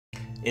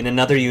In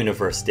another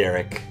universe,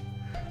 Derek.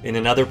 In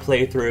another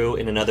playthrough,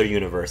 in another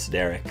universe,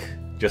 Derek.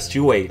 Just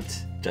you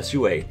wait. Just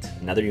you wait.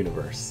 Another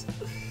universe.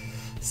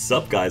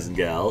 Sup, guys and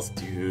gals?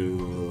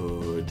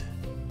 Dude,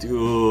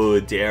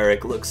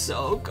 Derek looks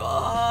so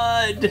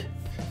good.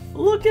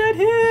 Look at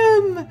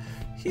him.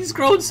 He's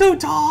grown so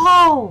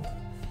tall.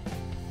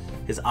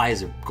 His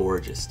eyes are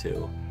gorgeous,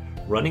 too.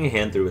 Running a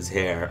hand through his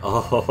hair.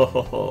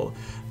 Oh,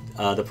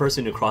 the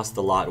person who crossed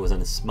the lot was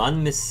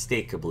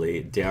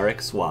unmistakably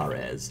Derek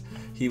Suarez.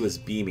 He was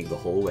beaming the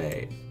whole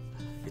way.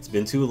 It's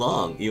been too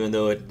long, even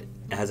though it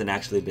hasn't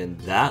actually been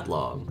that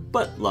long,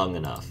 but long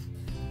enough.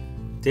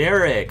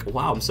 Derek!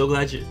 Wow, I'm so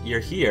glad you're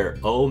here.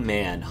 Oh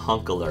man,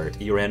 hunk alert.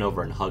 You ran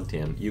over and hugged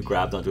him. You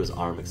grabbed onto his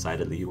arm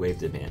excitedly. You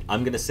waved at man.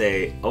 I'm gonna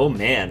say, oh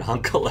man,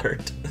 hunk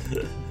alert.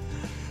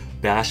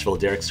 Bashful,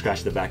 Derek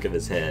scratched the back of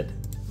his head.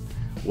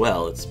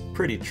 Well, it's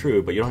pretty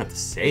true, but you don't have to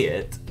say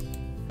it.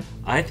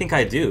 I think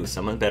I do.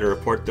 Someone better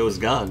report those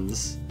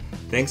guns.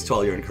 Thanks to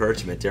all your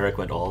encouragement, Derek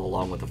went all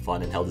along with the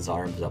fun and held his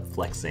arms up,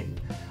 flexing.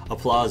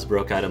 Applause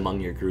broke out among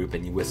your group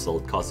and you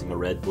whistled, causing a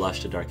red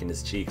blush to darken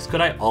his cheeks.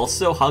 Could I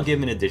also hug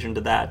him in addition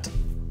to that?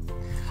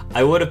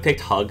 I would have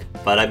picked hug,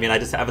 but I mean, I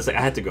was like,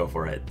 I had to go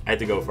for it. I had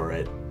to go for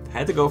it.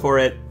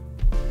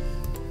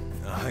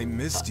 I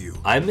missed you.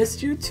 I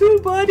missed you too,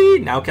 buddy.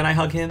 Now can I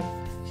hug him?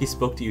 He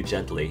spoke to you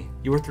gently.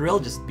 You were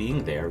thrilled just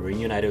being there,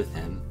 reunited with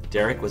him.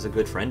 Derek was a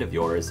good friend of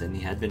yours, and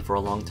he had been for a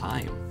long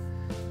time.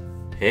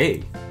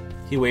 Hey.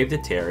 He waved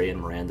at Terry and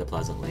Miranda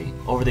pleasantly.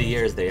 Over the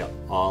years, they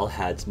all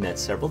had met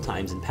several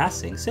times in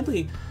passing,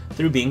 simply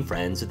through being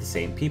friends with the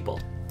same people.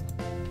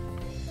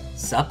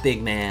 Sup,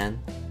 big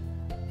man?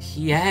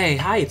 Yay,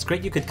 hi, it's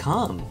great you could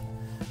come.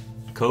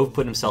 Cove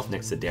put himself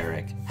next to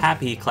Derek.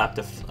 Happy, he clapped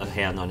a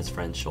hand on his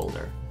friend's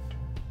shoulder.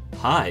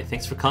 Hi,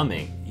 thanks for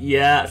coming.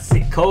 Yeah,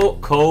 see,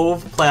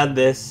 Cove planned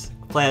this.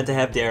 Planned to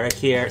have Derek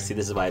here. See,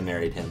 this is why I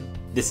married him.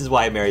 This is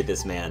why I married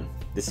this man.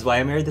 This is why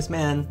I married this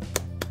man.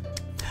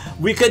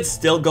 We could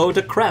still go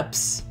to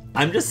crepes.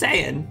 I'm just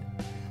saying.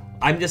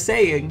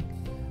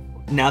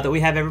 Now that we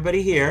have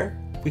everybody here,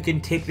 we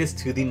can take this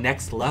to the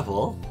next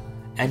level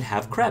and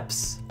have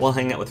crepes while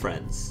hanging out with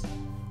friends.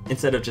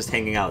 Instead of just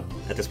hanging out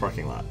at this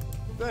parking lot.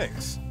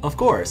 Thanks. Of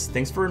course.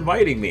 Thanks for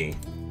inviting me.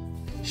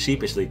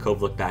 Sheepishly,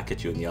 Cove looked back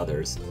at you and the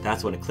others.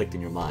 That's when it clicked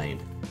in your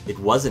mind. It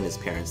wasn't his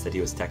parents that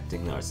he was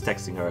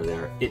texting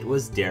earlier. It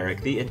was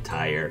Derek the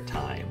entire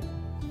time.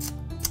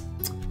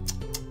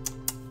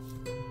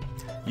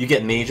 You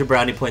get major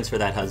brownie points for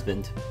that,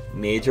 husband.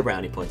 Major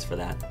brownie points for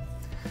that.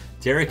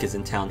 Derek is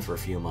in town for a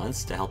few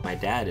months to help my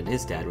dad and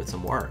his dad with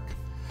some work.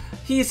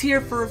 He's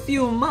here for a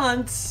few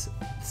months?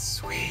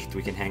 Sweet,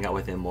 we can hang out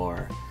with him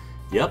more.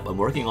 Yep, I'm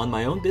working on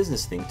my own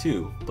business thing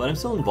too, but I'm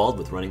still involved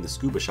with running the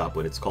scuba shop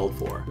when it's called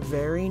for.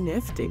 Very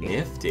nifty.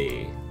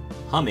 Nifty.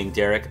 Humming,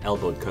 Derek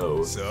elbowed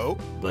Cove. So?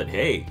 But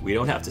hey, we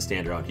don't have to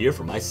stand around here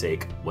for my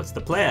sake. What's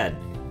the plan?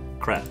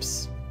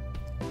 Crepes.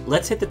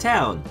 Let's hit the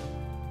town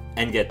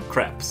and get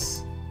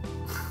crepes.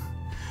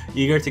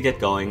 Eager to get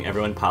going,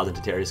 everyone piled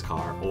into Terry's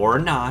car. Or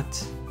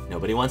not.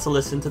 Nobody wants to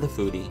listen to the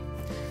foodie.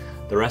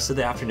 The rest of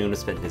the afternoon was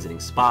spent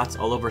visiting spots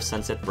all over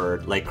Sunset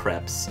Bird like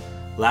crepes,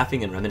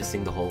 laughing and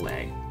reminiscing the whole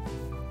way.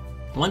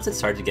 Once it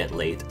started to get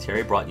late,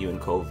 Terry brought you and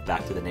Cove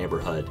back to the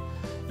neighborhood.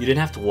 You didn't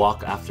have to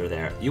walk after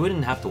there. You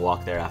wouldn't have to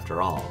walk there after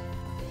all.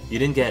 You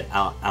didn't get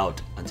out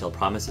until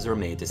promises were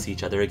made to see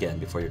each other again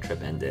before your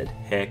trip ended.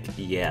 Heck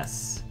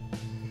yes.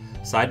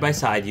 Side by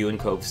side, you and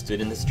Cove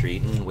stood in the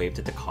street and waved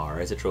at the car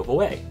as it drove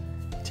away.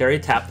 Terry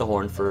tapped the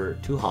horn for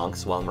 2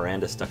 honks while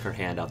Miranda stuck her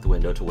hand out the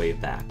window to wave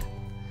back.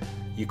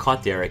 You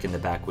caught Derek in the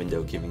back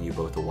window, giving you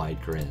both a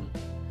wide grin.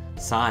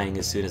 Sighing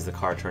as soon as the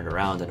car turned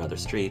around another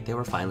street, they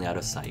were finally out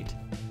of sight.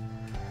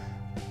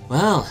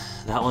 Well,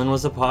 that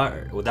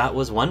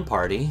was one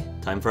party.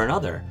 Time for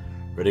another.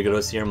 Ready to go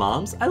see your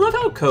moms? I love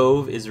how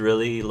Cove is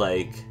really,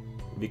 like,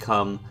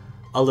 become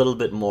a little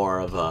bit more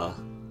of a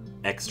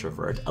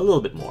extrovert. A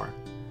little bit more.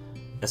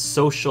 A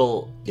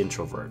social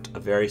introvert. A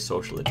very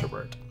social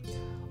introvert.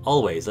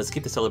 Always, let's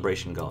keep the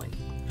celebration going.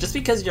 Just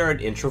because you're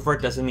an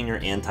introvert doesn't mean you're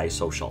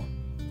antisocial.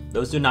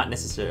 Those do not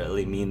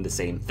necessarily mean the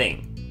same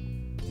thing.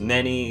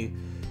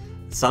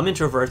 Some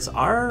introverts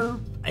are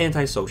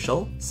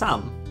antisocial,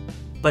 some.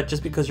 But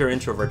just because you're an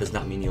introvert does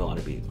not mean you ought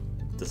to be,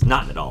 does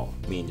not at all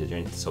mean that you're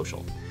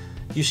antisocial.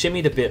 You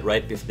shimmied a bit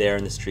right there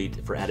in the street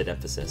for added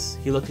emphasis.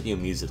 He looked at you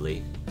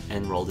amusedly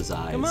and rolled his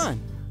eyes.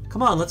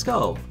 Come on, let's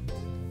go.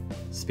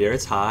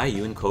 Spirits high,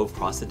 you and Cove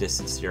crossed the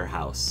distance to your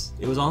house.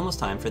 It was almost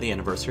time for the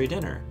anniversary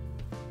dinner.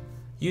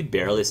 You'd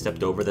barely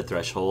stepped over the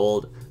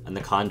threshold and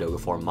the condo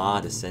before Ma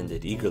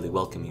descended, eagerly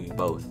welcoming you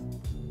both.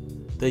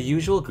 The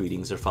usual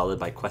greetings are followed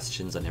by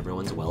questions on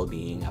everyone's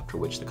well-being, after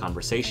which the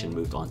conversation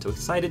moved on to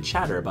excited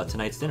chatter about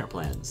tonight's dinner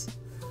plans.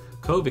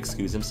 Cove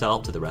excused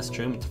himself to the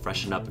restroom to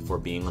freshen up before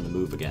being on the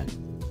move again.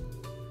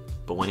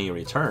 But when he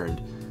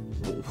returned,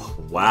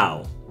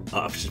 wow.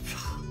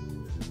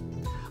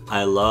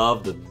 I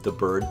love the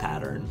bird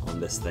pattern on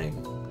this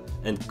thing.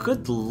 And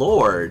good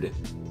lord,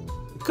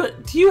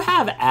 do you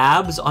have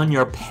abs on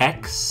your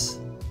pecs?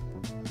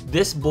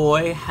 this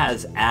boy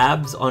has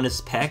abs on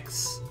his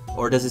pecs,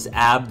 or does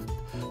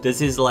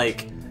his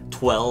like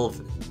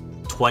 12,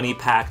 20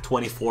 pack,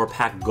 24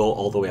 pack go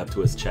all the way up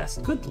to his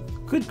chest?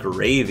 Good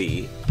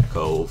gravy,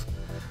 Cove.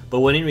 But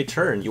when in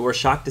return, you were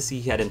shocked to see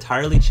he had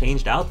entirely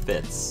changed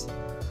outfits.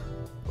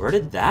 Where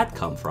did that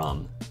come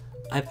from?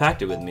 I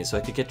packed it with me so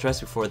I could get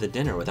dressed before the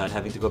dinner without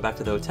having to go back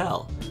to the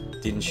hotel.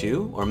 Didn't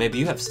you? Or maybe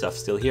you have stuff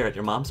still here at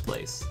your mom's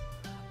place.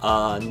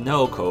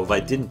 No, Cove, I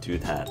didn't do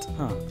that.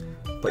 Huh.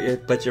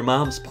 But your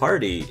mom's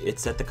party,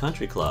 it's at the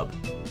country club.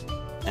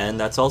 And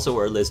that's also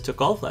where Liz took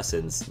golf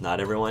lessons. Not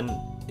everyone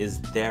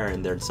is there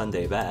in their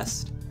Sunday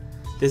best.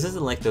 This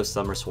isn't like those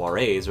summer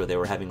soirees where they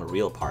were having a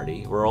real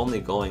party. We're only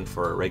going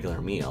for a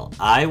regular meal.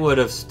 I would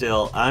have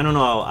still, I don't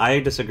know, I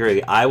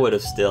disagree. I would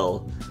have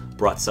still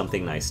brought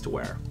something nice to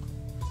wear.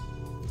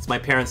 It's my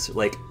parents'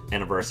 like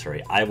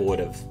anniversary. I would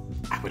have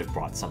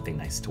brought something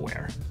nice to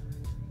wear.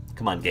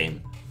 Come on,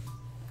 game.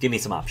 Give me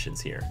some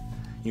options here.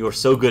 You are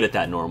so good at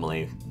that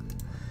normally.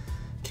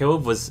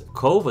 Cove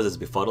was as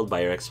befuddled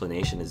by your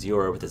explanation as you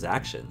were with his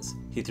actions.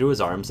 He threw his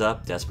arms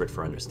up, desperate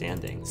for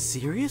understanding.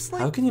 Seriously?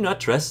 How can you not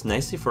dress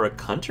nicely for a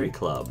country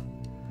club?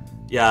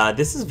 Yeah,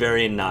 this is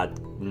very not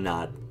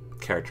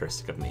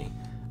characteristic of me.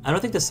 I don't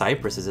think the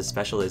Cypress is as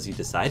special as you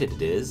decided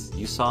it is.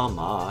 You saw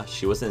Ma,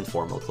 she was in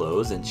formal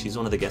clothes, and she's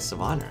one of the guests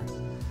of honor.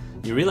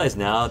 You realize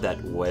now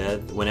that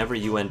whenever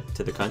you went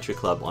to the country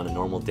club on a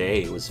normal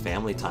day, it was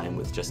family time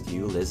with just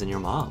you, Liz, and your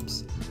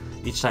moms.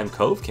 Each time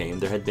Cove came,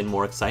 there had been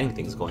more exciting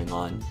things going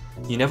on.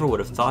 You never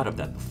would have thought of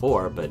that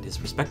before, but his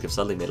perspective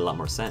suddenly made a lot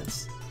more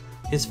sense.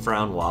 His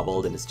frown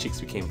wobbled and his cheeks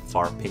became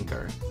far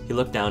pinker. He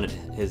looked down at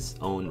his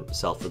own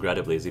self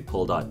regrettably as he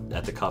pulled out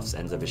at the cuffs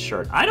ends of his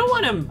shirt. I don't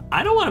want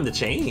him to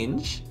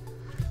change.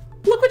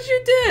 Look what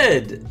you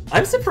did!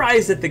 I'm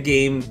surprised that the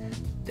game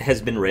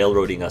has been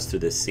railroading us through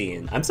this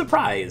scene. I'm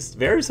surprised,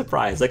 very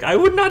surprised. Like, I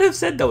would not have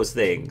said those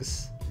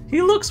things.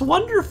 He looks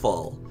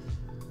wonderful.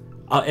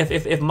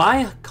 If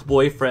my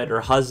boyfriend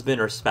or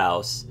husband or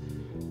spouse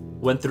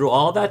went through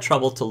all that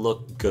trouble to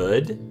look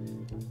good,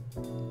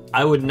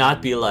 I would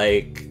not be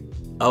like,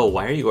 oh,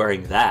 why are you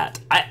wearing that?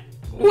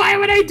 Why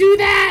would I do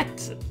that?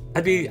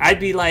 I'd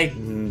be like,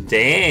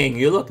 dang,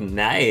 you look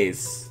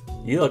nice.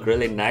 You look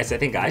really nice. I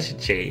think I should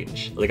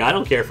change. Like, I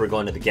don't care if we're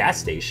going to the gas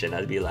station.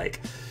 I'd be like,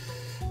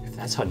 if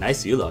that's how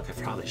nice you look,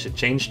 I probably should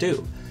change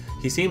too.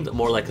 He seemed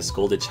more like a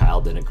scolded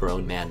child than a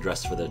grown man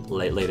dressed for the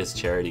latest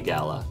charity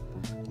gala.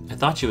 I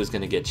thought she was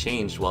going to get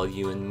changed while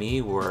you and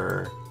me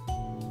were...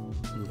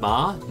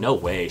 Ma? No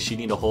way, she'd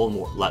need a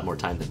lot more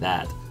time than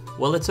that.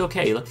 Well, it's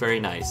okay, you look very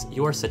nice.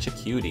 You are such a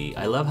cutie.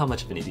 I love how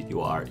much of an idiot you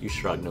are. You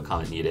shrugged, no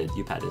comment needed.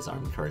 You patted his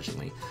arm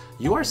encouragingly.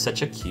 You are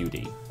such a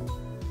cutie.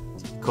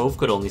 Cove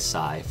could only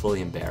sigh,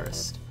 fully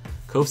embarrassed.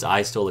 Cove's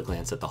eyes stole a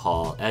glance at the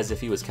hall, as if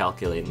he was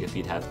calculating if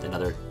he'd have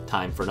another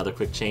time for another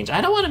quick change.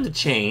 I don't want him to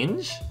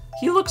change.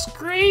 He looks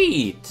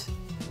great.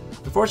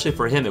 Unfortunately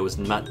for him, it was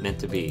not meant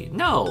to be.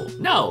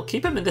 No,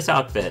 keep him in this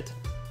outfit.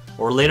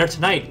 Or later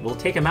tonight, we'll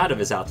take him out of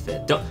his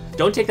outfit.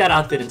 Don't take that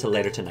outfit until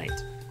later tonight.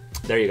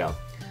 There you go.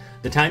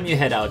 The time you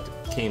head out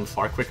came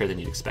far quicker than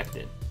you'd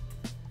expected.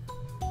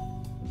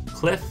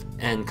 Cliff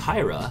and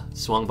Kyra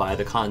swung by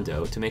the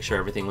condo to make sure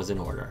everything was in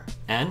order.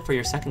 And for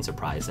your second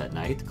surprise that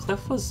night,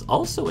 Cliff was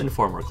also in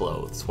formal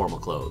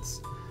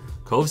clothes.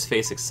 Cove's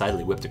face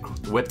excitedly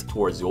whipped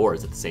towards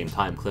yours at the same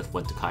time Cliff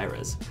went to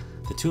Kyra's.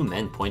 The two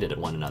men pointed at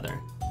one another.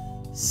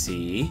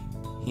 See?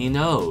 He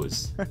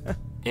knows.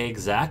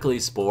 Exactly,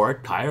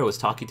 sport. Kyra was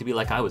talking to me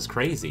like I was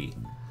crazy.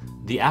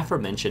 The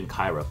aforementioned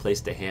Kyra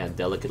placed a hand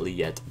delicately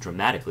yet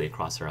dramatically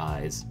across her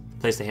eyes.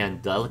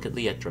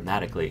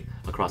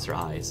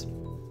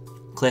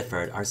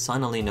 Clifford, our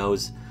son only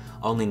knows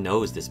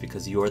this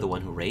because you are the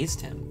one who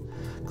raised him.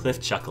 Cliff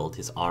chuckled,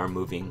 his arm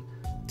moving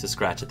to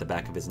scratch at the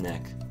back of his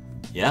neck.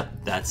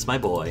 Yep, that's my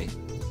boy.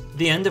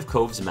 The end of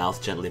Cove's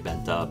mouth gently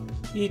bent up.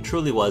 He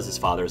truly was his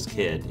father's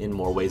kid, in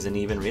more ways than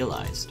he even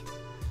realized.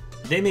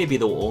 They may be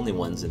the only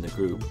ones in the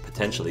group,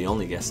 potentially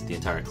only guests at the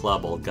entire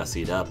club all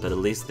gussied up, but at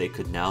least they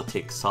could now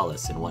take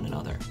solace in one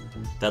another.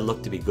 That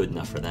looked to be good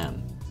enough for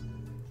them.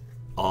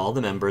 All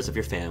the members of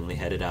your family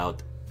headed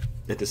out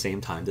at the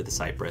same time to the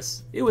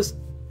Cypress. It was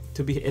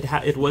to be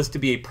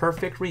a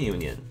perfect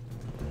reunion.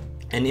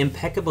 An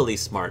impeccably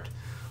smart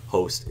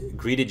host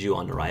greeted you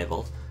on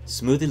arrival,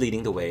 smoothly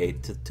leading the way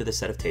to the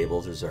set of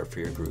tables reserved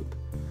for your group.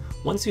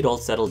 Once you'd all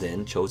settled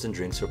in, chosen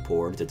drinks were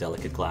poured into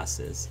delicate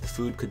glasses. The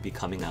food could be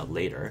coming out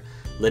later,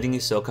 letting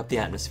you soak up the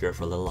atmosphere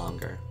for a little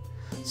longer.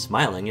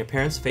 Smiling, your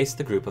parents faced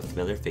the group of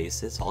familiar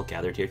faces, all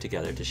gathered here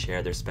together to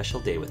share their special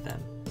day with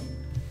them.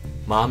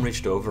 Mom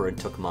reached over and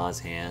took Ma's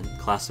hand,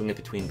 clasping it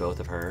between both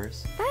of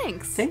hers.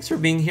 Thanks for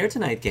being here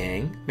tonight,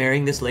 gang.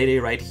 Marrying this lady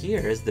right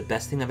here is the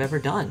best thing I've ever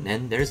done,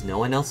 and there's no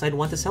one else I'd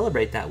want to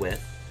celebrate that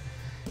with.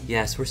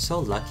 Yes, we're so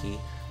lucky.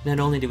 Not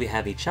only do we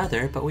have each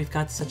other, but we've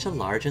got such a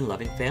large and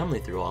loving family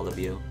through all of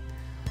you.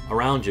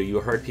 Around you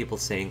heard people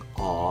saying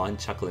 "aw" and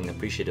chuckling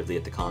appreciatively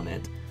at the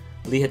comment.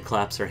 Lee had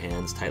clasped her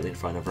hands tightly in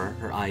front of her,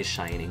 her eyes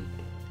shining.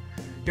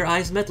 Your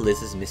eyes met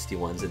Liz's misty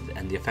ones,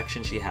 and the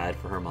affection she had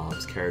for her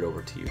mom's carried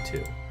over to you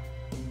too.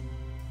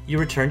 You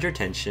returned your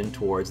attention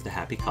towards the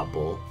happy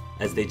couple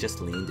as they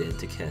just leaned in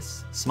to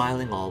kiss,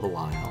 smiling all the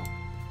while.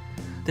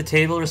 The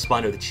table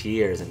responded with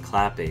cheers and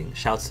clapping,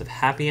 shouts of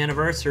happy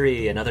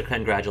anniversary and other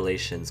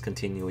congratulations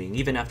continuing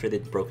even after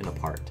they'd broken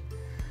apart.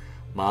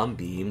 Mom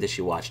beamed as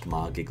she watched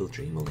Ma giggle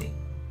dreamily.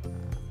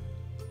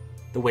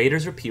 The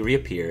waiters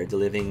reappeared,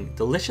 delivering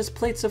delicious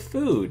plates of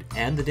food,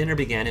 and the dinner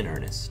began in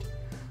earnest.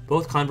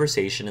 Both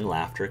conversation and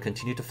laughter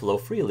continued to flow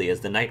freely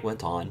as the night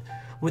went on,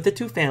 with the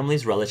two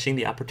families relishing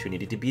the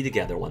opportunity to be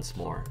together once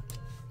more.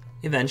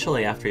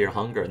 Eventually, after your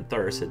hunger and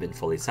thirst had been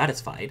fully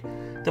satisfied,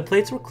 the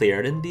plates were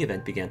cleared and the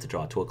event began to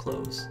draw to a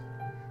close.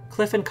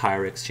 Cliff and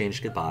Kyra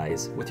exchanged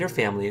goodbyes with your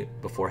family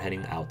before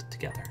heading out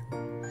together.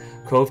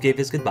 Cove gave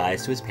his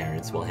goodbyes to his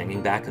parents while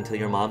hanging back until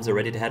your moms are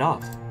ready to head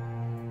off.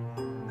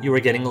 You were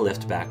getting a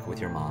lift back with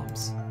your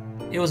moms.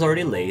 It was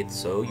already late,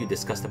 so you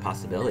discussed the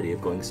possibility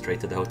of going straight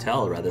to the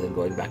hotel rather than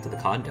going back to the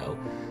condo,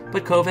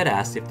 but Cove had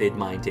asked if they'd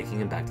mind taking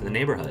him back to the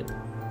neighborhood.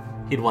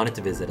 He'd wanted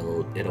to visit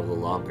it a little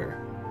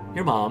longer.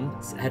 Your mom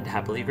had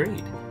happily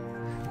agreed.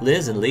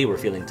 Liz and Lee were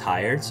feeling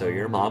tired, so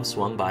your mom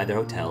swung by their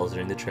hotels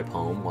during the trip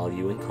home while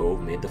you and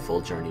Cove made the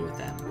full journey with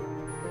them.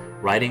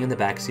 Riding in the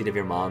backseat of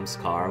your mom's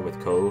car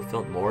with Cove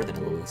felt more than a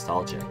little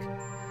nostalgic.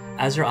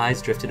 As your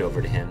eyes drifted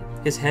over to him,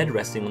 his head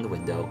resting on the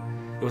window,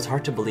 it was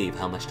hard to believe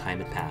how much time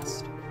had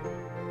passed.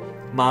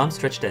 Mom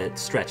stretched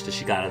as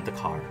she got out of the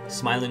car,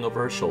 smiling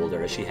over her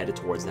shoulder as she headed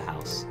towards the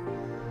house.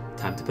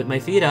 "Time to put my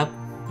feet up.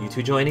 You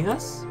two joining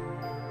us?"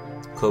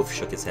 Cove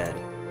shook his head.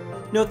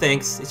 "No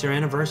thanks, it's your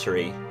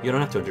anniversary. You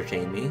don't have to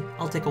entertain me.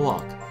 I'll take a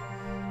walk."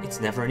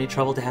 "It's never any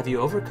trouble to have you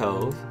over,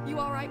 Cove." You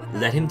alright with that?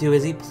 "Let him do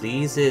as he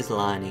pleases,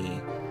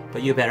 Lonnie.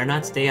 But you better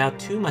not stay out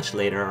too much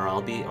later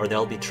or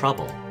there'll be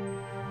trouble."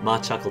 Ma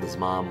chuckled as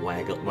Mom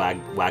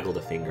waggled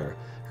a finger,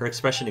 her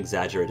expression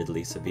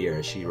exaggeratedly severe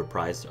as she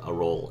reprised a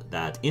role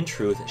that, in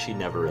truth, she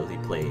never really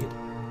played.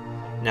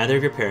 Neither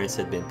of your parents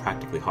had been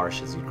practically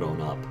harsh as you'd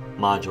grown up.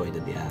 Ma joined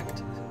in the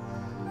act.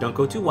 "Don't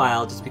go too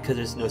wild just because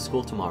there's no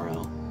school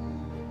tomorrow."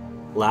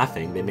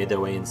 Laughing, they made their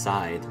way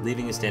inside,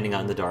 leaving you standing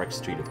out in the dark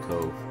street of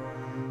Cove.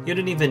 You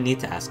didn't even need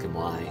to ask him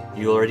why.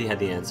 You already had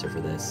the answer for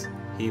this.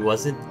 He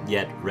wasn't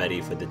yet ready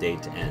for the day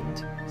to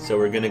end. "So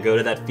we're gonna go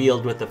to that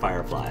field with the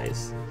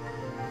fireflies."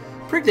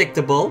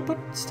 Predictable, but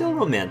still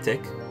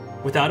romantic.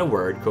 Without a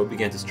word, Cove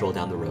began to stroll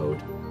down the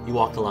road. You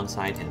walked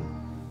alongside him.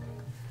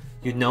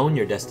 You'd known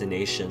your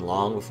destination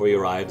long before you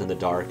arrived on the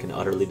dark and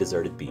utterly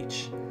deserted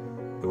beach.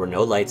 There were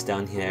no lights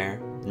down here,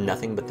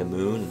 nothing but the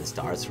moon and the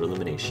stars for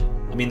illumination.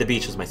 I mean, the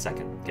beach was my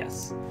second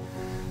guess.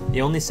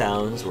 The only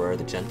sounds were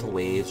the gentle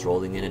waves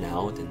rolling in and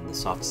out and the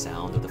soft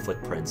sound of the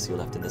footprints you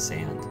left in the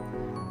sand.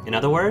 In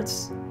other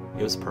words,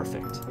 it was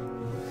perfect.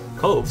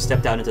 Cove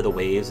stepped out into the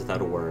waves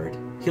without a word.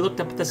 He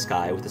looked up at the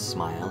sky with a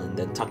smile and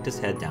then tucked his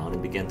head down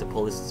and began to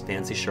pull his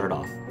fancy shirt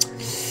off.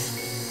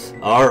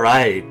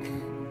 "Alright.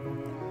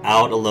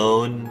 Out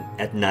alone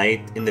at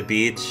night in the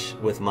beach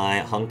with my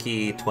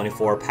hunky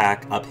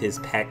 24-pack up his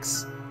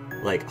pecs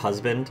like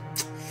husband.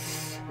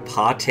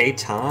 Party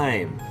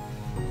time.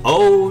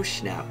 Oh,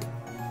 snap.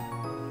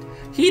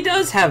 He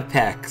does have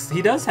pecs.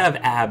 He does have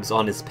abs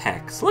on his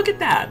pecs. Look at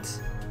that.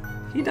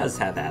 He does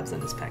have abs on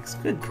his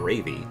pecs. Good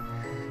gravy."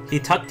 He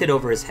tucked it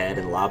over his head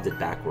and lobbed it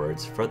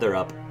backwards, further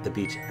up the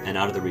beach and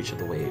out of the reach of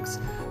the waves.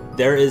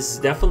 There is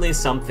definitely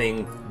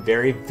something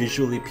very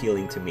visually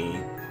appealing to me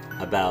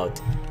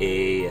about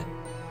a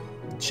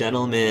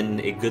gentleman,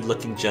 a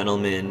good-looking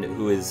gentleman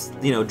who is,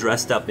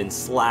 dressed up in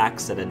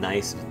slacks and a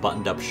nice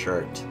buttoned-up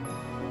shirt,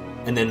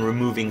 and then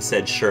removing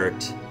said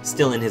shirt,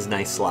 still in his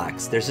nice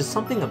slacks. There's just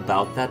something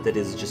about that that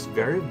is just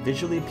very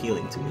visually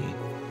appealing to me,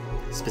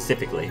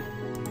 specifically.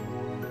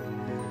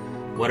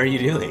 "What are you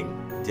doing?"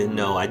 "Didn't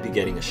know I'd be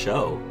getting a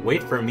show.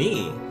 Wait for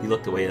me." You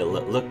looked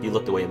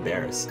away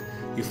embarrassed.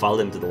 You followed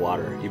him to the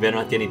water. "You better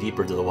not get any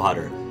deeper into the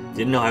water."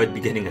 "Didn't know I would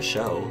be getting a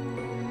show."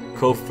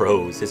 Cove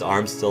froze, his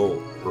arm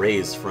still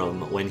raised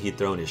from when he'd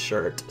thrown his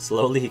shirt.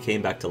 Slowly he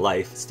came back to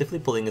life, stiffly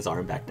pulling his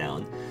arm back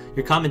down.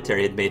 Your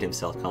commentary had made him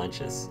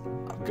self-conscious.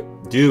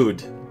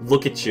 "Dude,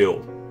 look at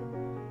you."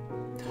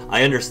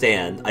 I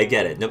understand, I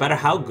get it. No matter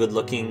how good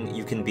looking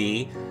you can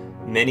be,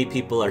 many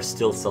people are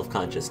still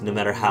self-conscious, no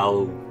matter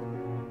how...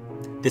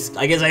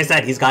 I guess I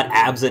said, he's got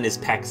abs in his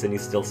pecs and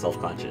he's still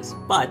self-conscious.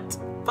 But,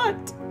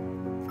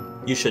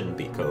 you shouldn't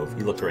be, Cove.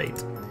 You look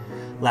great.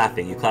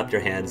 Laughing, you clapped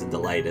your hands in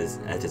delight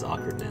at his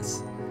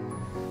awkwardness.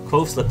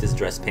 Cove slipped his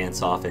dress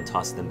pants off and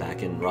tossed them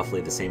back in roughly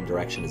the same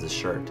direction as his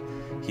shirt.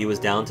 He was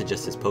down to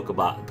just his polka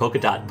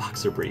dot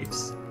boxer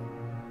briefs.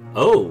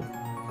 "Oh,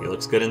 he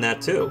looks good in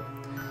that too."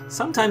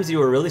 Sometimes you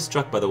were really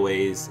struck by the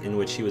ways in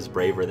which he was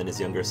braver than his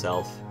younger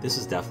self. This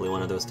was definitely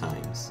one of those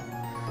times.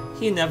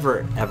 He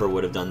never ever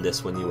would have done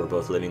this when you were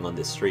both living on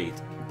this street,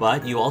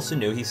 but you also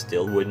knew he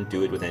still wouldn't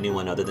do it with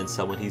anyone other than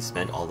someone he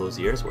spent all those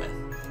years with.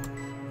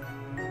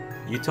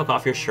 You took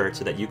off your shirt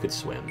so that you could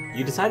swim.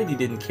 You decided you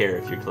didn't care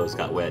if your clothes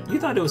got wet. You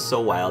thought it was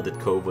so wild that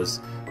Cove was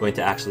going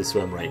to actually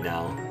swim right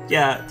now.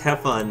 "Yeah,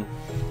 have fun.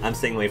 I'm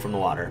staying away from the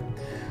water."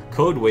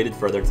 Code waded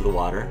further into the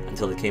water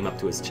until it came up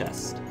to his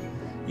chest.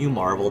 You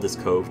marveled as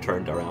Cove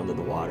turned around in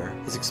the water,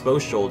 his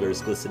exposed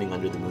shoulders glistening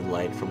under the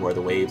moonlight from where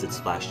the waves had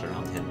splashed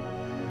around him.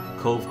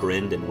 Cove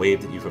grinned and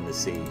waved at you from the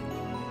sea.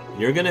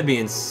 You're gonna be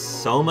in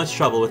so much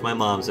trouble with my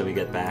moms when we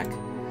get back.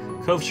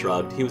 Cove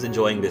shrugged. He was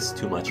enjoying this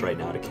too much right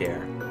now to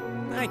care.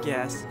 I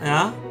guess.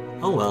 Yeah?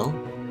 Oh well.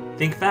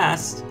 Think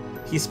fast.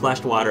 He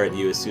splashed water at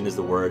you as soon as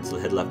the words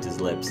had left his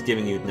lips,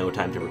 giving you no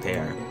time to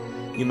prepare.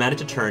 You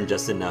managed to turn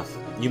just enough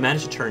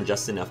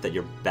that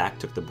your back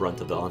took the brunt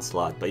of the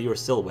onslaught, but you were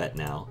still wet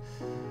now.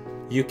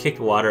 You kicked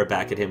water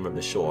back at him from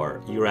the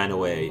shore. You ran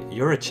away.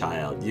 You're a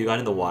child. You got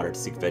in the water to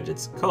seek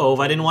vengeance. Cove,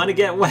 I didn't want to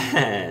get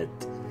wet.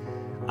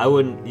 I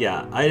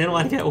didn't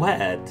want to get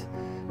wet.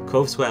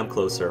 Cove swam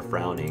closer,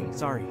 frowning.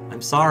 Sorry.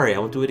 I'm sorry, I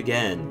won't do it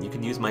again. You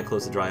can use my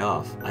clothes to dry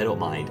off. I don't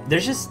mind.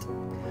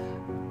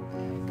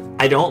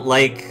 I don't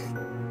like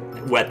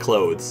wet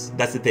clothes.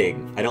 That's the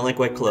thing. I don't like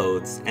wet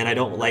clothes, and I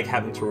don't like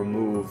having to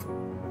remove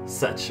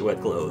such wet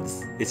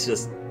clothes. It's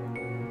just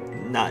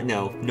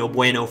no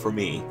bueno for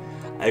me.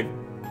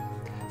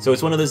 So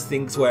it's one of those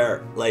things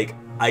where, like,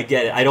 I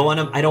get it. I don't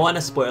want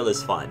to spoil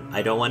his fun.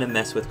 I don't want to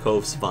mess with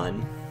Cove's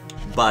fun,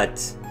 but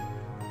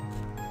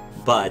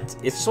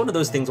it's just one of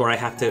those things where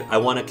I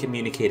want to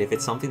communicate. If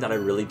it's something that I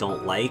really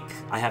don't like,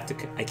 I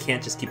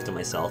can't just keep it to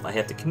myself. I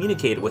have to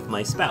communicate it with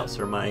my spouse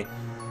or my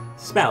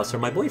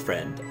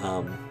boyfriend,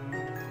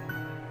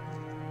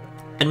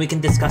 and we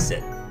can discuss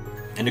it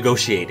and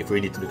negotiate if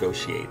we need to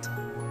negotiate.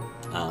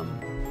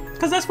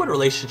 Because that's what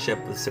a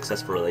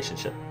successful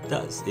relationship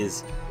does,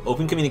 is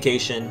open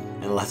communication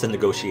and lots of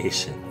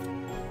negotiation.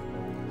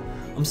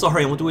 I'm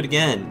sorry, I won't do it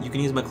again. You can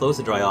use my clothes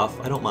to dry off.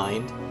 I don't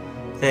mind.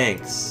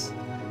 Thanks.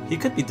 He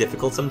could be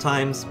difficult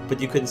sometimes,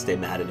 but you couldn't stay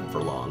mad at him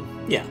for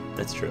long. Yeah,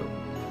 that's true.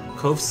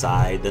 Cove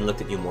sighed, then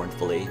looked at you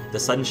mournfully. The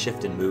sudden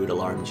shift in mood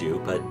alarmed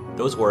you, but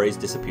those worries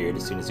disappeared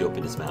as soon as he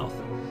opened his mouth.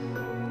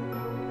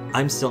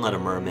 I'm still not a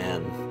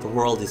merman. The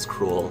world is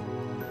cruel.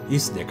 You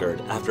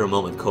snickered. After a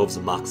moment, Cove's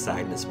mock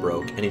sadness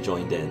broke, and he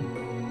joined in.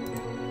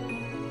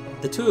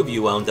 The two of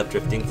you wound up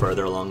drifting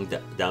further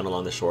down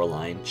along the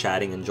shoreline,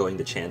 chatting, enjoying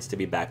the chance to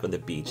be back on the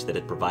beach that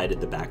had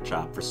provided the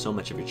backdrop for so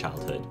much of your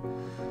childhood.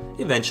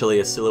 Eventually,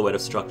 a silhouette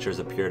of structures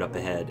appeared up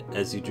ahead.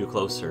 As you drew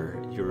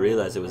closer, you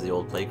realized it was the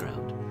old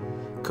playground.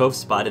 Cove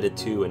spotted it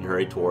too and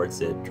hurried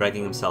towards it,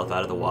 dragging himself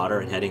out of the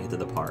water and heading into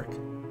the park.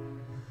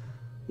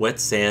 Wet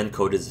sand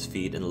coated his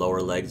feet and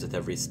lower legs with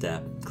every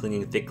step,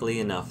 clinging thickly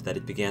enough that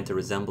it began to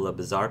resemble a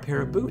bizarre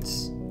pair of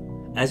boots.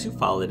 As you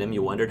followed him,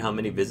 you wondered how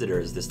many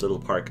visitors this little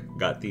park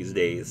got these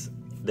days.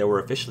 There were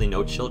officially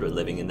no children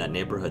living in that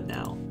neighborhood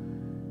now.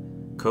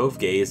 Cove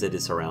gazed at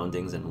his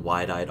surroundings in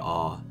wide-eyed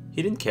awe.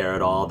 He didn't care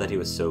at all that he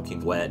was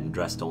soaking wet and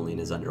dressed only in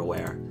his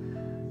underwear.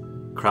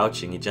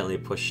 Crouching, he gently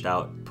pushed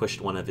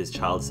one of his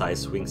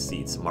child-sized swing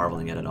seats,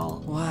 marveling at it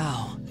all.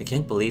 Wow. I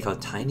can't believe how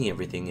tiny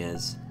everything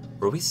is.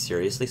 Were we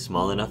seriously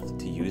small enough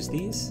to use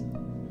these?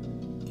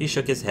 He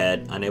shook his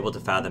head, unable to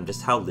fathom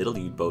just how little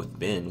you'd both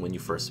been when you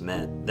first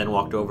met, then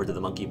walked over to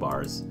the monkey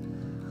bars.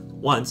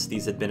 Once,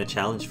 these had been a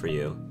challenge for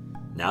you.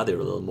 Now they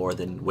were a little more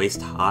than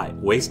waist height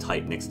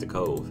next to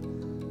Cove.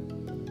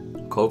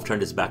 Cove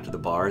turned his back to the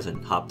bars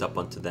and hopped up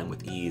onto them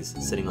with ease,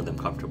 sitting on them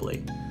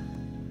comfortably.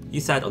 You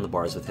sat on the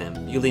bars with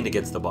him. You leaned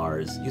against the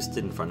bars. You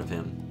stood in front of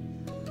him.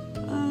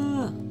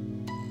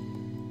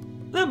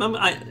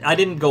 I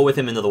didn't go with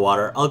him into the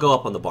water. I'll go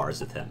up on the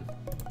bars with him.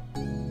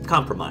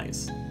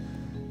 Compromise.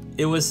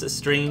 It was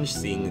strange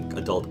seeing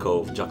adult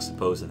Cove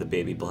juxtaposed with a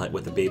baby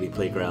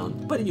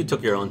playground, but you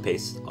took your own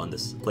pace on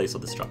this place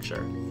of the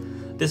structure.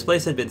 This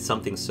place had been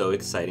something so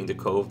exciting to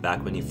Cove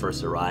back when he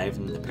first arrived,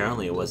 and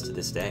apparently it was to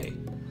this day.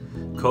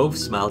 Cove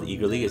smiled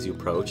eagerly as you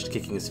approached,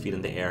 kicking his feet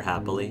in the air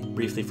happily,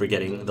 briefly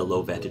forgetting the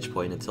low vantage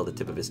point until the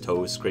tip of his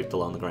toes scraped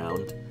along the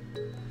ground.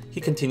 He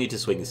continued to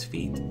swing his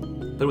feet,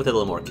 but with a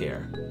little more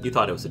care. You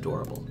thought it was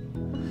adorable.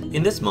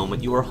 In this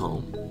moment, you were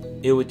home.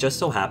 It would just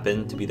so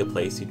happen to be the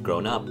place you'd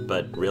grown up,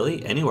 but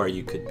really, anywhere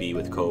you could be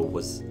with Cove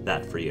was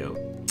that for you.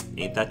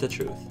 Ain't that the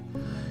truth?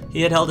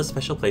 He had held a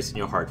special place in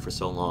your heart for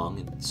so long,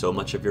 and so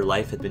much of your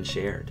life had been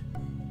shared.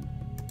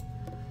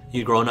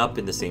 You'd grown up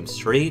in the same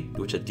street,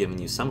 which had given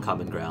you some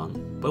common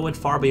ground, but went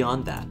far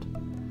beyond that.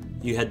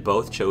 You had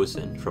both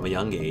chosen, from a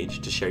young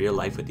age, to share your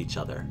life with each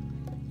other.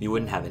 You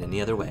wouldn't have it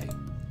any other way.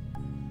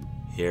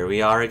 Here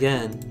we are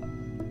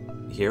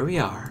again. Here we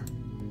are.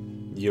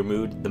 The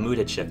mood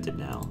had shifted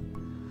now.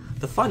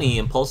 The funny,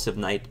 impulsive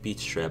night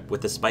beach trip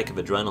with the spike of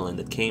adrenaline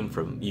that came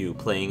from you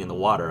playing in the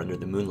water under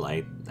the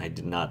moonlight. I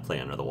did not play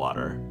under the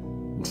water.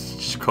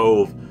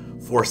 Cove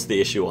forced the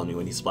issue on me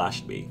when he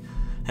splashed me.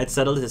 Had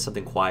settled into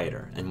something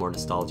quieter and more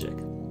nostalgic.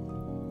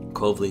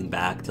 Cove leaned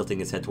back, tilting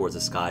his head towards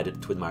the sky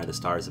to admire the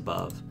stars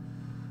above.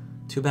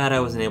 Too bad I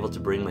wasn't able to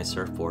bring my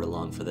surfboard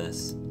along for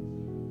this.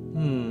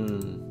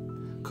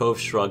 Cove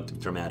shrugged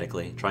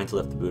dramatically, trying to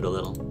lift the boot a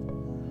little.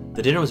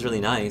 The dinner was really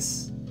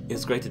nice. It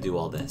was great to do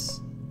all this.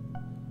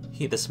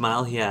 The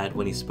smile he had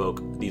when he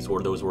spoke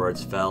those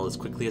words fell as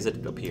quickly as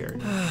it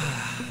appeared.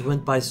 It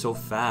went by so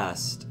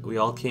fast. We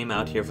all came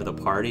out here for the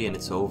party and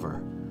it's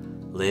over.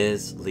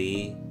 Liz,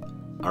 Lee,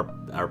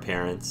 our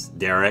parents,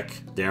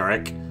 Derek,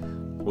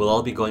 we'll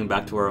all be going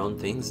back to our own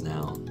things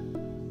now.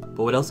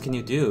 But what else can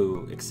you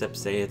do except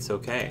say it's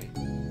okay?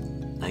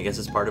 I guess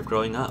it's part of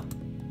growing up.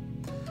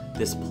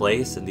 This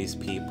place and these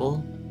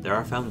people, they're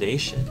our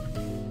foundation.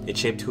 It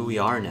shaped who we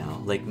are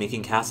now, like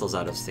making castles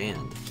out of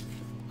sand.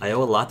 I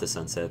owe a lot to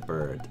Sunset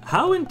Bird.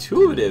 How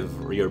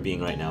intuitive you're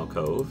being right now,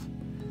 Cove.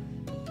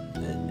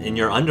 In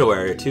your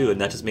underwear, too,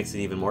 and that just makes it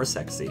even more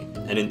sexy.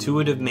 An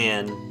intuitive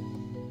man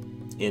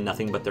in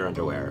nothing but their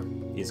underwear.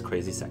 He's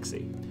crazy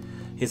sexy.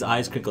 His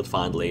eyes crinkled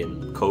fondly,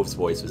 and Cove's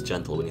voice was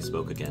gentle when he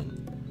spoke again.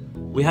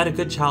 We had a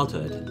good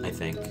childhood, I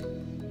think.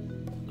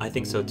 I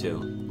think so,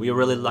 too. We were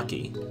really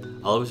lucky.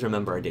 I'll always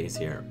remember our days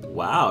here.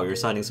 Wow, you're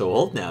sounding so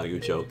old now, you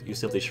joked. You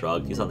simply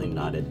shrugged. You suddenly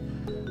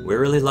nodded. We're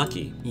really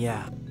lucky.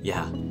 Yeah.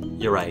 Yeah,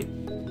 you're right.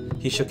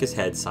 He shook his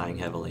head, sighing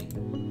heavily.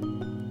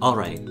 All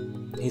right.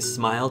 His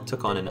smile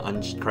took on an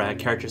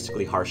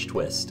uncharacteristically harsh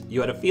twist. You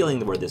had a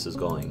feeling where this was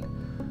going.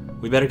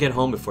 We better get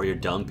home before your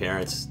dumb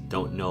parents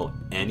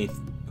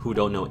who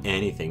don't know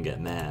anything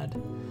get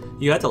mad.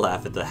 You had to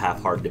laugh at the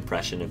half-hearted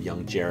impression of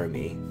young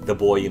Jeremy, the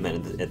boy you met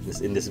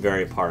in this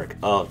very park.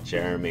 Oh,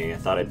 Jeremy, I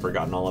thought I'd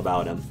forgotten all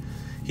about him.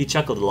 He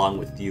chuckled along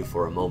with you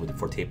for a moment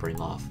before tapering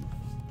off.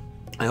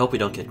 I hope we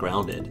don't get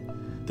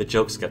grounded. The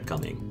jokes kept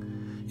coming.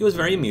 It was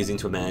very amusing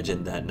to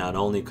imagine that not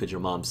only could your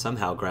mom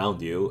somehow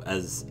ground you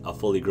as a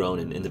fully grown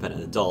and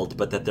independent adult,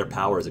 but that their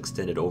powers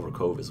extended over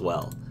Cove as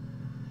well.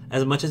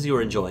 As much as you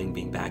were enjoying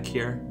being back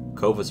here,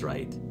 Cove was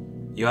right.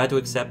 You had to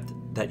accept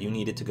that you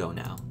needed to go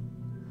now.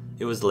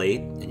 It was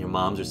late, and your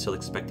moms were still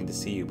expecting to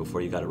see you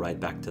before you got a ride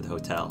back to the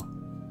hotel.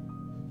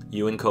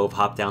 You and Cove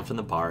hopped down from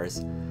the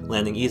bars,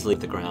 landing easily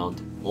at the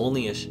ground,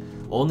 only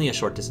a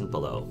short distance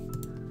below.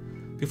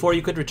 Before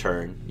you could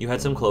return, you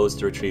had some clothes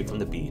to retrieve from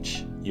the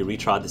beach. You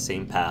retrod the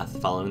same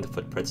path, following the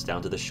footprints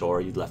down to the shore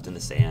you'd left in the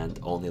sand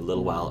only a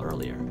little while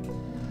earlier.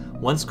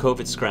 Once Cove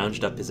had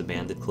scrounged up his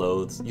abandoned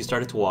clothes, you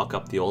started to walk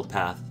up the old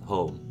path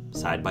home,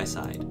 side by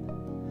side.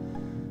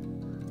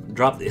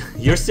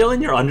 You're still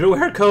in your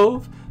underwear,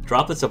 Cove?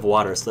 Droplets of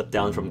water slipped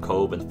down from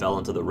Cove and fell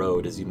onto the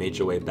road as you made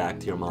your way back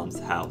to your mom's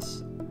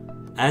house.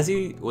 As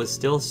he was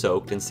still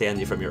soaked and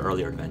sandy from your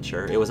earlier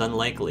adventure, it was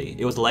likely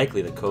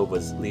that Cove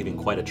was leaving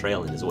quite a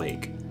trail in his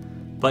wake.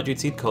 But you'd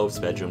seen Cove's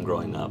bedroom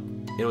growing up.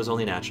 It was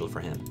only natural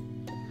for him.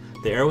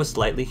 The air was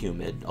slightly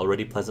humid,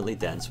 already pleasantly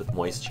dense with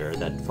moisture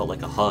that felt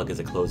like a hug as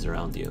it closed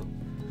around you.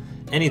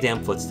 Any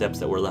damp footsteps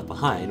that were left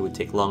behind would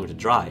take longer to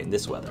dry in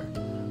this weather.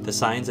 The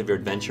signs of your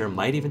adventure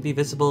might even be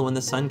visible when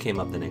the sun came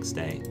up the next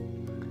day.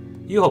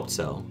 You hoped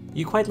so.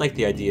 You quite liked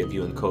the idea of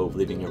you and Cove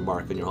leaving your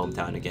mark on your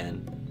hometown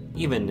again,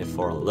 even if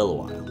for a little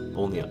while.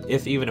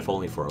 Even if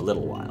only for a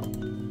little while.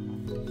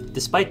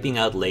 Despite being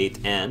out late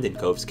and, in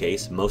Cove's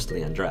case,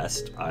 mostly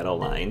undressed, I don't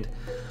mind,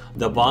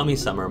 the balmy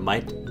summer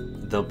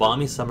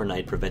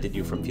night prevented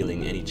you from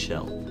feeling any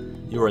chill.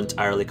 You were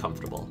entirely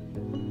comfortable.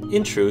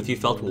 In truth, you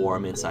felt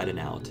warm inside and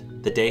out.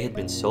 The day had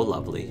been so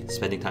lovely,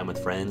 spending time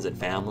with friends and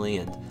family,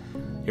 and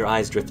your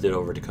eyes drifted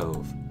over to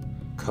Cove.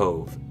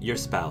 Cove, your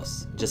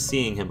spouse. Just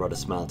seeing him brought a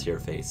smile to your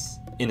face,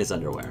 in his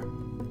underwear.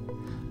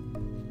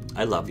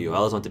 I love you. I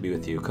always want to be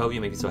with you. Cove,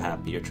 you make me so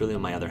happy. You're truly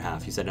my other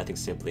half. You said nothing,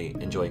 simply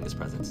enjoying his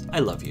presence. I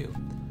love you.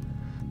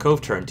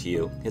 Cove turned to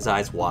you, his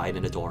eyes wide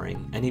and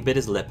adoring, and he bit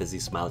his lip as he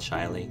smiled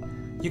shyly.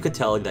 You could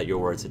tell that your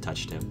words had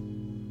touched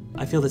him.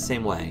 I feel the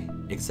same way.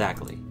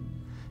 Exactly.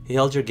 He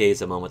held your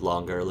gaze a moment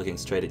longer, looking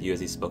straight at you as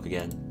he spoke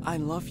again. I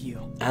love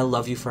you. I'll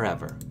love you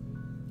forever.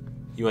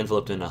 You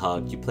enveloped him in a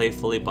hug. You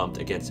playfully bumped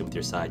against him with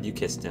your side. You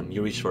kissed him.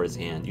 You reached for his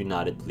hand. You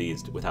nodded,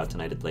 pleased with how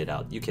tonight had played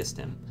out. You kissed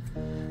him.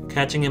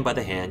 Catching him by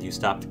the hand, you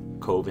stopped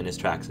Cove in his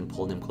tracks and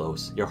pulled him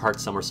close. Your heart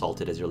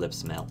somersaulted as your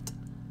lips met.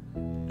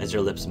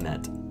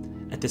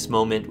 At this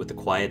moment, with the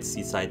quiet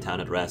seaside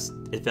town at rest,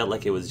 it felt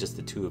like it was just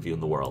the two of you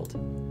in the world.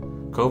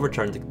 Cove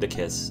returned the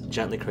kiss,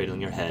 gently cradling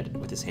your head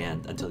with his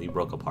hand until you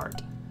broke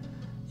apart.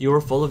 You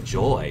were full of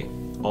joy.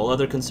 All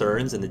other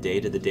concerns and the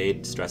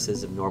day-to-day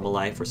stresses of normal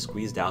life were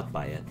squeezed out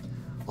by it.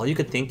 All you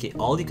could think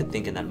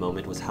in that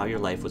moment was how your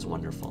life was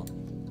wonderful.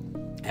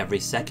 Every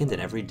second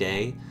and every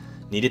day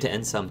needed to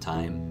end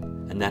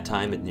sometime, and that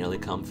time had nearly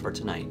come for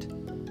tonight.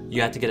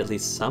 You had to get at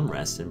least some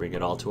rest and bring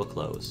it all to a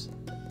close.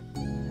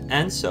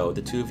 And so,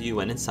 the two of you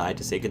went inside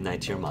to say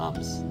goodnight to your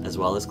moms, as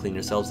well as clean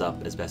yourselves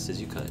up as best as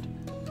you could.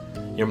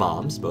 Your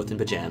moms, both in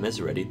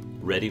pajamas,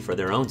 ready for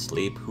their own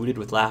sleep, hooted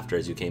with laughter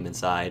as you came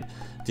inside,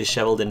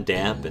 disheveled and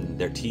damp, and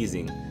their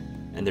teasing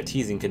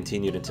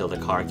continued until the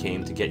car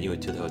came to get you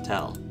to the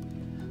hotel.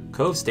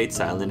 Cove stayed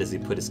silent as he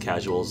put his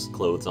casual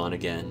clothes on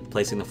again,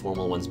 placing the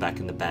formal ones back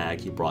in the bag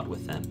he brought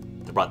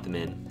them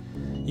in.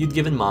 You'd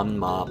given Mom and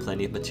Ma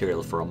plenty of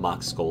material for a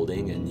mock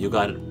scolding, and you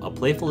got a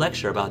playful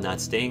lecture about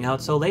not staying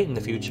out so late in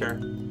the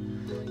future.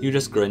 You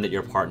just grinned at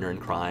your partner in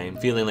crime,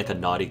 feeling like a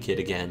naughty kid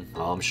again.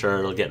 Oh, I'm sure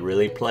it'll get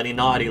really plenty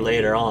naughty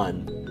later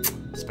on,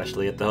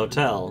 especially at the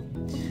hotel.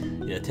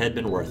 It had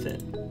been worth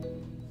it.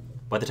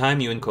 By the time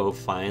you and Cove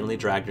finally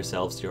dragged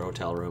yourselves to your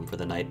hotel room for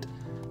the night,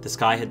 the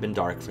sky had been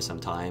dark for some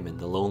time, and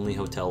the lonely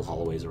hotel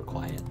hallways were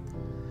quiet.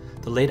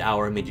 The late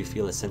hour made you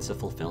feel a sense of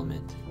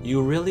fulfillment.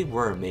 You really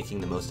were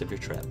making the most of your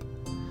trip.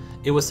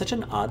 It was such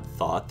an odd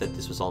thought that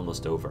this was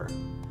almost over.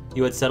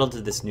 You had settled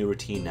to this new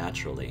routine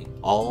naturally.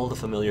 All the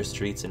familiar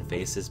streets and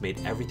faces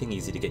made everything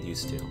easy to get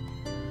used to.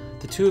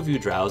 The two of you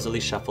drowsily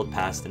shuffled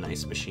past the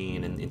ice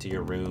machine and into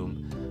your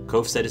room.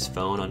 Cove set his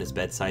phone on his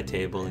bedside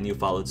table and you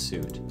followed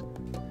suit.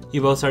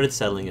 You both started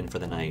settling in for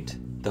the night.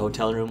 The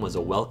hotel room was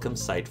a welcome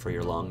sight for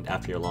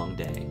after your long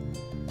day.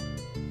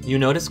 You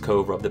noticed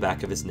Cove rub the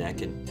back of his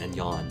neck and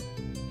yawn.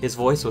 His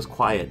voice was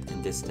quiet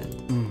and distant.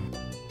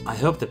 I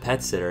hope the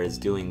pet sitter is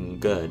doing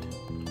good.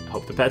 I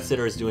hope the pet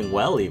sitter is doing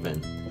well,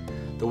 even.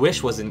 The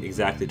wish wasn't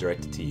exactly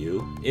directed to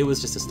you. It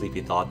was just a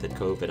sleepy thought that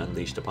Cove had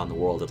unleashed upon the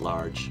world at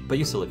large, but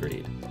you still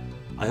agreed.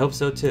 I hope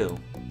so too.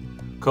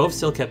 Cove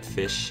still kept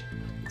fish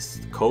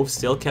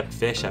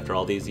after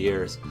all these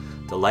years.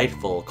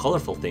 Delightful,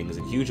 colorful things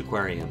in huge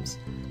aquariums.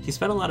 He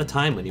spent a lot of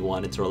time when he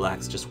wanted to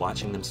relax just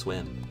watching them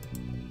swim.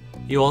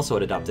 You also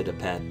had adopted a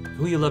pet,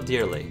 who you loved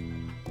dearly.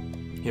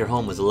 Your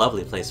home was a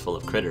lovely place full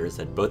of critters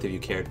that both of you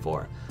cared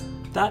for.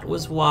 That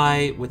was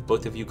why, with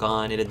both of you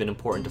gone, it had been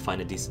important to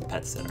find a decent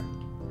pet sitter.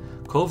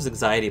 Cove's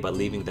anxiety about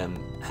leaving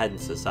them hadn't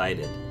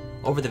subsided.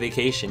 Over the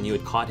vacation, you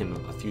had caught him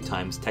a few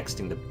times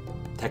texting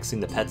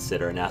the pet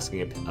sitter and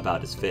asking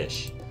about his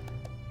fish.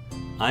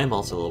 I am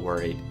also a little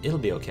worried. It'll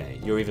be okay.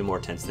 You're even more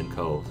tense than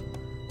Cove.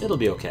 It'll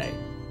be okay.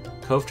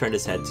 Cove turned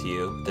his head to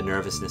you, the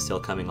nervousness still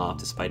coming off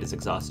despite his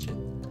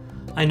exhaustion.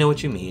 I know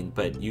what you mean,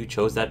 but you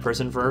chose that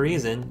person for a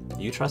reason.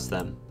 You trust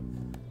them.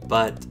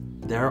 But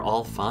they're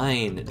all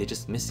fine. They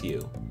just miss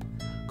you.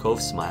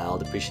 Cove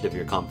smiled, appreciative of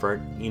your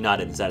comfort. You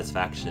nodded in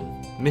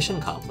satisfaction. Mission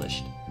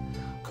accomplished.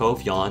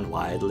 Cove yawned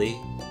widely.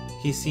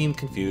 He seemed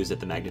confused at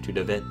the magnitude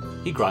of it.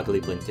 He groggily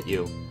blinked at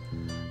you.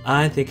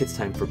 I think it's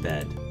time for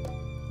bed.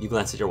 You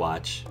glanced at your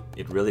watch.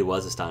 It really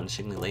was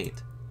astonishingly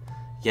late.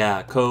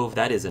 Yeah, Cove,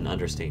 that is an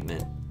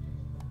understatement.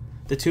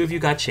 The two of you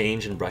got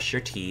changed and brushed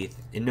your teeth.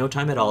 In no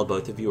time at all,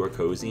 both of you were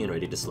cozy and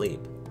ready to sleep.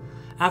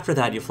 After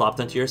that, you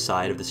flopped onto your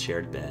side of the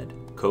shared bed.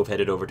 Cove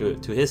headed over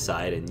to his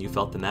side, and you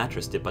felt the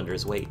mattress dip under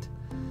his weight.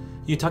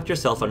 You tucked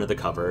yourself under the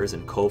covers,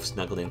 and Cove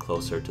snuggled in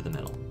closer to the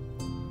middle.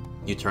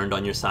 You turned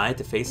on your side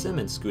to face him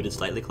and scooted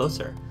slightly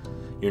closer.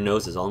 Your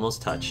noses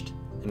almost touched,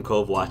 and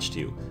Cove watched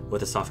you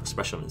with a soft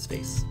expression on his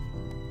face.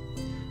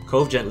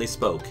 Cove gently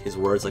spoke, his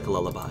words like a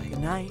lullaby. Good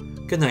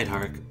night. Good night,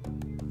 Hark.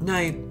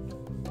 Night.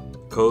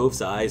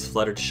 Cove's eyes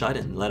fluttered shut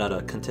and let out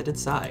a contented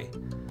sigh.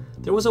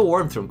 There was a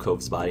warmth from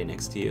Cove's body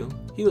next to you.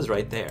 He was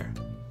right there.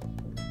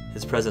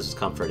 His presence was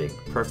comforting,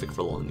 perfect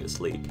for lulling you to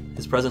sleep.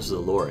 His presence was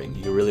alluring.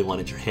 You really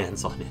wanted your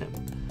hands on him.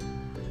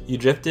 Your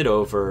hand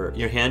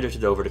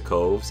drifted over to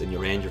Cove's, and you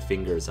ran your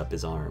fingers up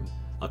his arm,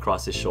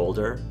 across his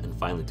shoulder, and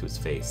finally to his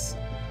face.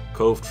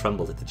 Cove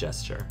trembled at the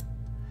gesture.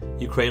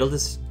 You cradled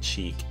his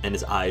cheek, and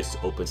his eyes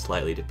opened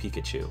slightly to peek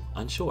at you,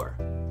 unsure.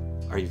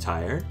 Are you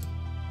tired?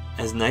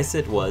 As nice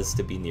it was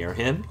to be near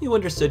him, you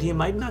understood he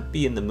might not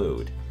be in the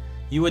mood.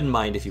 You wouldn't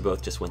mind if you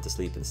both just went to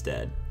sleep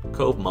instead.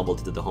 Cove mumbled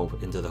into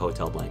the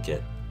hotel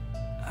blanket.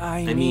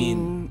 I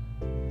mean...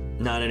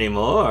 Not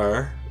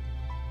anymore.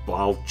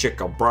 Bow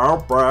chicka brow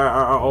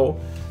brow.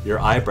 Your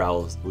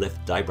eyebrows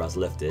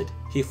lifted.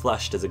 He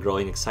flushed as a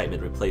growing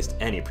excitement replaced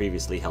any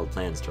previously held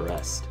plans to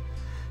rest.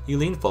 You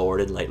leaned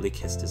forward and lightly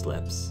kissed his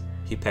lips.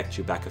 He pecked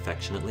you back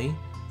affectionately.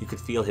 You could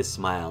feel his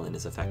smile and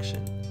his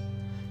affection.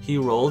 He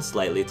rolled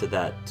slightly so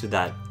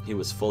that he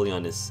was fully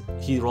on his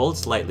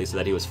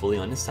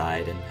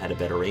side and had a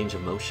better range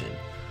of motion.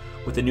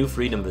 With the new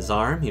freedom of his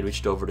arm, he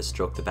reached over to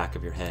stroke the back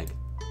of your head.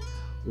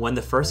 When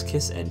the first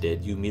kiss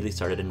ended, you immediately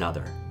started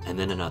another, and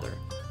then another.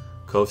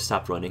 Cove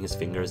stopped running his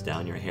fingers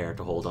down your hair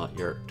to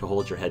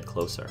hold your head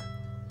closer.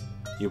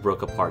 You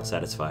broke apart,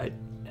 satisfied.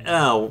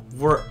 Oh,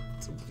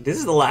 this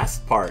is the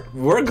last part.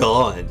 We're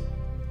gone.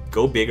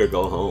 Go big or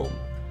go home.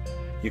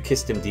 You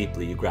kissed him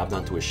deeply. You grabbed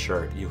onto his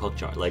shirt. You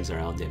hooked your legs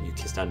around him. You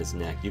kissed on his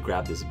neck. You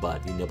grabbed his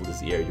butt. You nibbled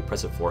his ear. You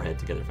pressed their forehead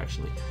together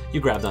affectionately. You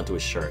grabbed onto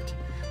his shirt.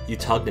 You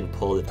tugged and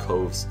pulled at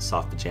Cove's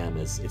soft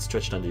pajamas. It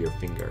stretched under your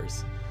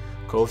fingers.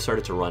 Cove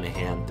started to run a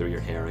hand through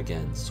your hair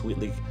again,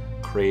 sweetly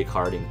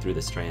carding through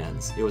the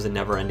strands. It was a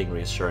never-ending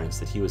reassurance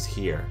that he was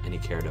here and he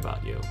cared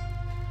about you.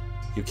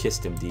 You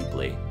kissed him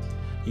deeply.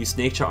 You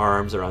snaked your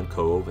arms around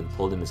Cove and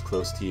pulled him as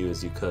close to you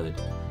as you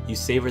could. You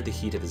savored the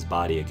heat of his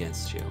body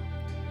against you.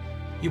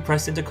 You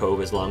pressed into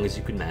Cove as long as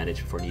you could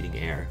manage before needing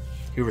air.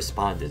 He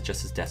responded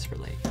just as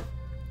desperately.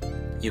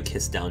 You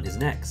kissed down his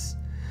necks.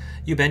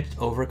 You bent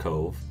over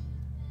Cove.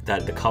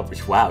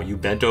 You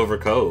bent over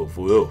Cove.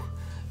 Woo.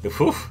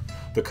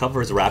 The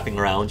covers wrapping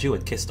around you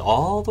and kissed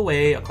all the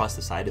way across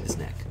the side of his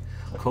neck.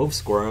 Cove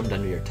squirmed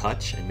under your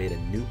touch and made a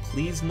new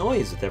pleased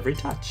noise with every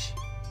touch.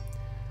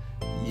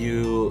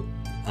 You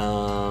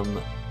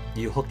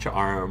hooked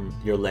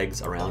your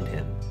legs around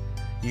him.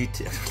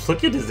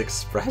 Look at his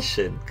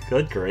expression.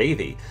 Good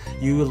gravy.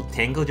 You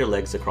tangled your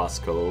legs across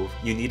Cove.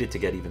 You needed to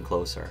get even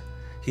closer.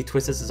 He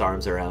twisted his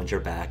arms around your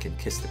back and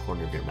kissed the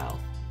corner of your mouth.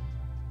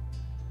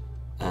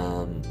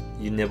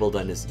 You nibbled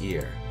on his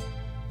ear.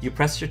 You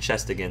pressed your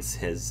chest against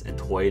his and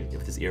toyed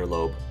with his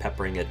earlobe,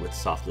 peppering it with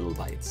soft little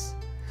bites.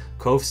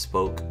 Cove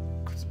spoke,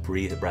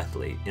 breathed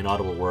breathily,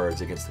 inaudible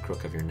words against the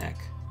crook of your neck.